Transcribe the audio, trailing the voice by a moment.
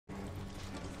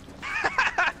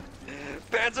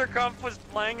Panzerkampf was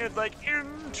playing, it's like,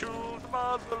 into the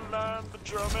motherland, the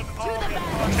German army.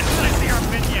 And then I see our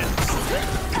minions.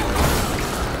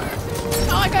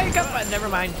 Oh, I got you covered. Never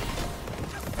mind.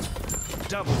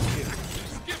 Double kill.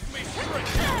 Give me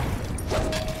strength.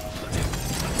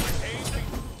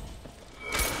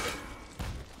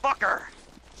 Fucker.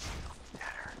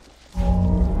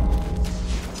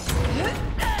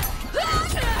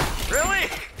 Really?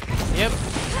 Yep.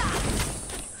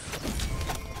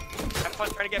 Have fun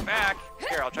trying to get back.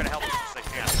 Here, I'll try to help you as best I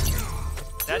can.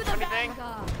 That do anything?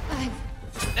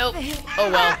 Nope. Oh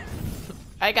well.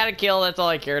 I got a kill, that's all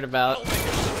I cared about.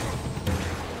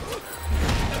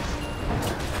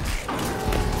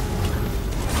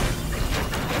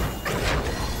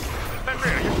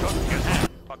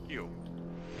 Fuck you.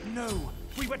 No,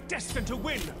 we were destined to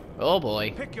win. Oh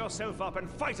boy. Pick yourself up and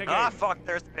fight again. Ah, fuck,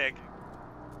 there's the pig.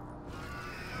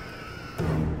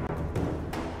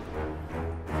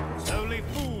 Only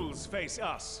fools face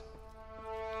us.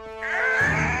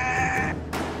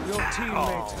 Your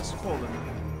teammate has fallen.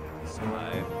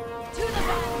 Smite.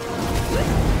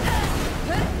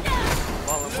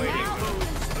 While I'm waiting.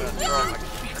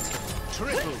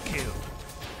 Triple kill.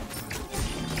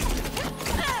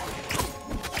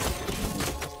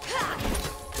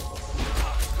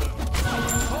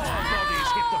 Four bodies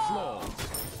hit the floor.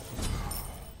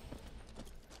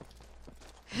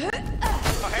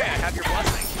 Oh, hey, I have your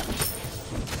blessing.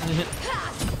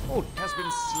 Has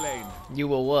been slain. You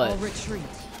will what? Retreat.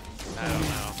 I don't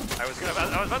know. I was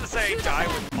about to say die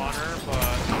with honor,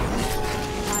 but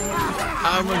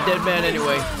I'm a dead man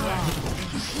anyway.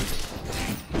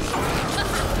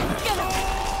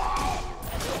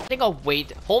 I think I'll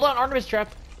wait. Hold on, Artemis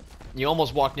trap. You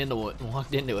almost walked into it.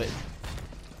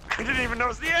 I didn't even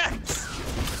notice the X.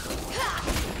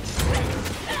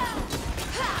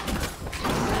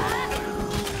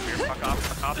 Here, fuck off,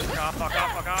 fuck off, fuck off, fuck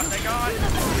off, fuck off, thank God.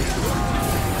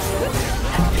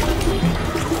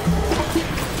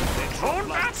 Phone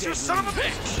bats, you son of a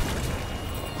bitch!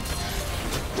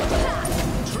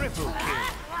 Triple kill.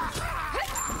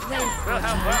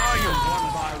 Wilhelm, where are you? One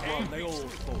by one, they all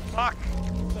fall. Fuck.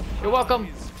 You're welcome.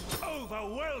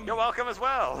 Overwhelming. You're welcome as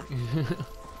well.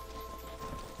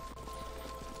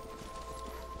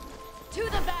 To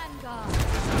the vanguard.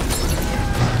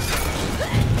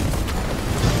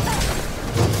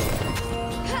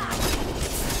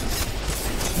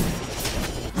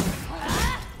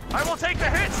 I will take the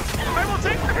hit! I will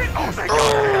take the hit! Oh, thank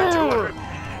God!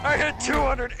 I had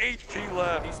 200 HP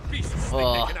left. These beasts think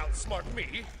they can outsmart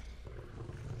me.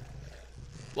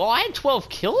 Well, I had 12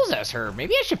 kills as her.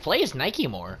 Maybe I should play as Nike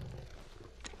more.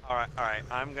 Alright,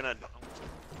 I'm gonna...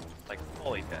 Like,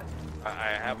 fully dead.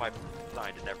 I have my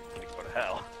sign to never go to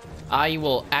hell. I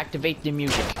will activate the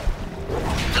music.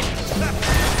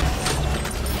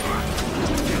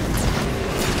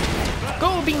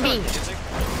 Go, Bing Bing!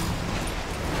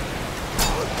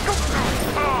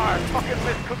 Oh, I fucking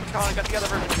missed Cookathon and got the other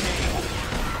version of the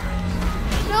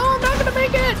game. No, I'm not gonna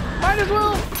make it! Might as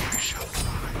well!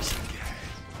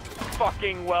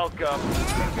 Fucking welcome.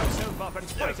 Pick yourself up and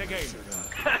fight again.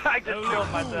 I just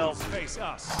killed myself. Face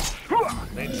us.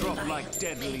 They drop like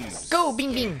dead leaves. Go,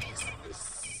 Bing Bing!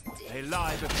 They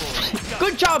lie before.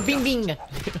 Good job, Bing Bing!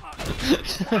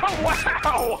 Oh,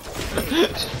 wow!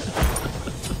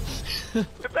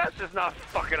 That's just not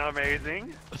fucking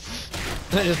amazing.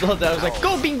 I just thought that. I was like,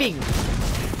 go, Bing Bing!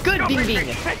 Good, Go, Bing Bing!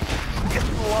 Get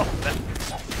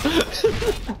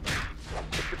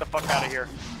the fuck out of here.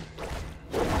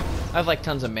 I have like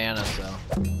tons of mana, so.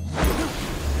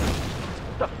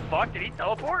 What the fuck? Did he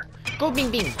teleport? Go, Bing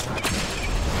Bing!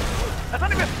 That's not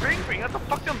even a Bing Bing, that's a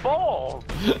fucking ball!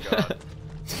 Oh, God.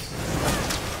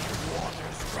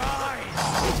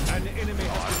 An enemy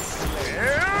has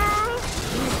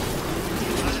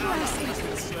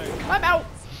been slain. I'm out!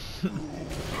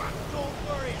 Don't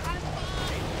worry, I'm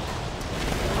fine.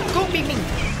 Go, Bing Bing!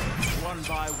 One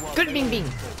by one. Good, Bing Bing!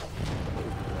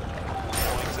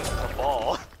 A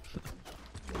ball.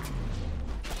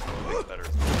 Better.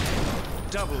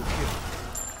 Double kill.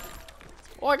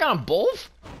 Oh, I got them both?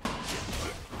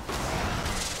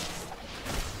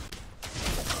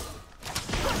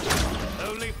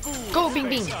 Only fools Go, Bing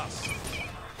face Bing. us.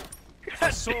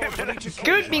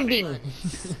 Good, Bing Bing!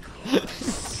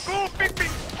 Go, Bing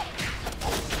Bing!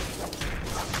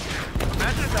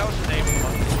 Imagine if that was the name of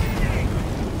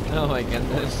the Oh my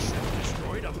goodness.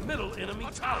 Destroyed a middle enemy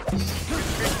tower. Bing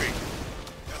Bing.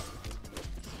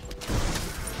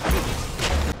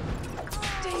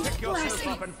 Pick yourself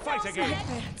up and fight again.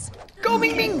 Go,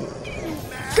 Bing Bing!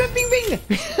 Good, Bing Bing!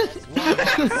 One by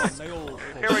one, they all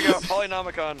fall. Here we go,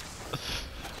 Polynomicon.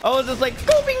 I was just like,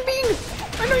 go, Bing Bing!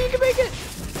 I know you can make it!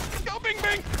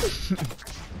 Bing!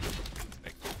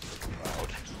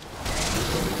 Loud.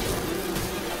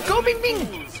 Go Bing Bing!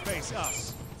 Fools face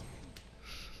us.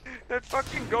 That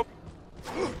fucking go.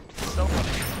 So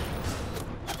funny.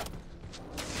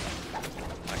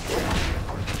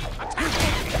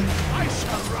 I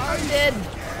shall rise. Dead.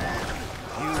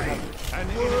 An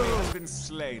enemy has been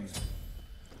slain.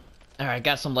 Alright,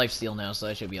 got some life steal now, so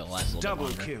that should be able to last a little Double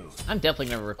bit longer. kill. I'm definitely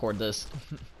gonna record this.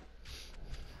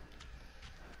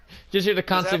 Just hear the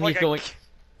constant like me going.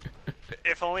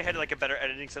 If only had like a better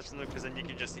editing system, because then you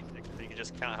could just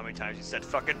count how many times you said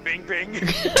fucking Bing Bing.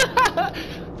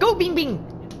 Go Bing Bing!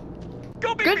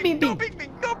 Go Bing Good Bing! Bing Go Bing. Bing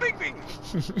Bing! Go Bing Bing!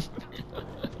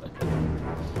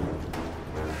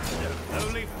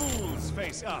 Only fools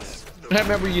face us. I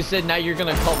remember you said now you're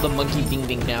gonna call the monkey Bing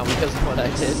Bing now because of what I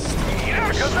did. Yeah,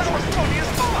 because that was funny as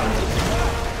fuck.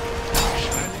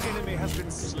 An enemy has been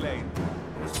slain.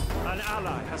 An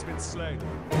ally has been slain.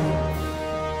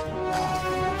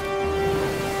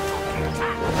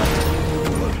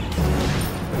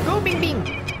 Go Bing Bing!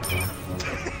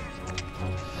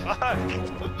 Fuck. I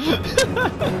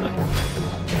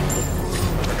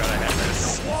forgot I had this.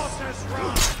 Waters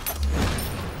run.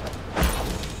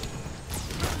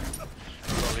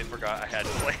 Totally forgot I had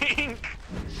Blink.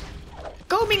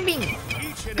 Go Bing Bing!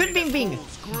 Each Good enemy Bing that Bing.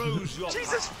 falls grows your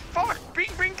Jesus fuck!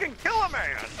 Bing Bing can kill a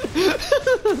man!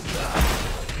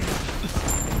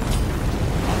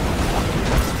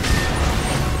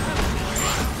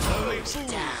 Only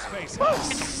fools face Woo! us.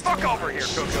 Get the fuck over here,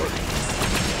 Coco!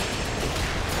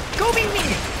 Go Bing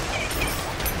Bing!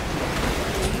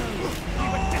 We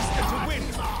were destined to win.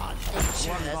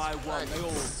 One by one, they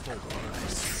all fall.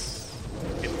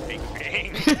 Bing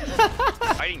Bing!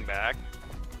 Fighting back.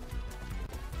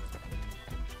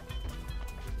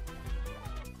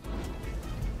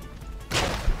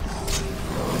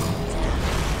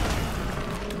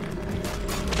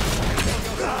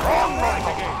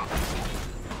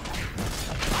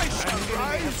 I shall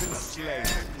rise. Slain.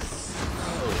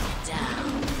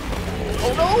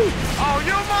 Oh no! Oh,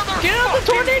 you mother! Get out the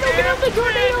tornado! Get out the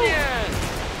tornado!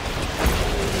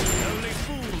 Only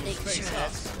fools face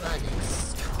us.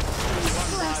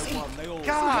 One by one, they all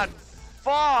God,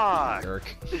 fuck! Jerk.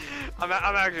 I'm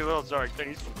actually a little sorry.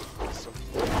 He's so...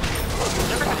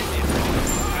 Never had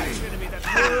Each enemy that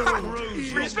grows Were you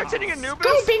your spectating a mass. Anubis?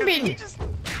 Go, Bing Bing! He just- They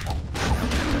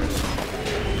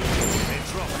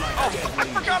drop like Oh, dead I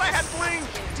leaves. forgot I had Blink!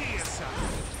 Dear son.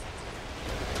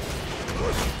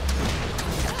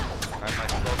 Alright, my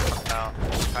slow out.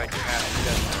 I can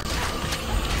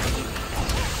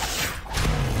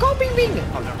Go Bing Bing!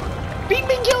 Oh, never mind. Bing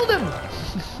Bing killed him!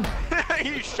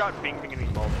 You shot Bing Bing and he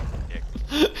mauled him.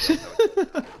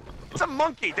 It's a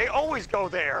monkey. They always go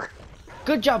there.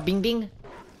 Good job, Bing Bing.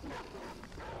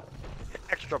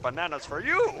 Extra bananas for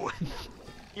you.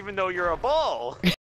 Even though you're a ball.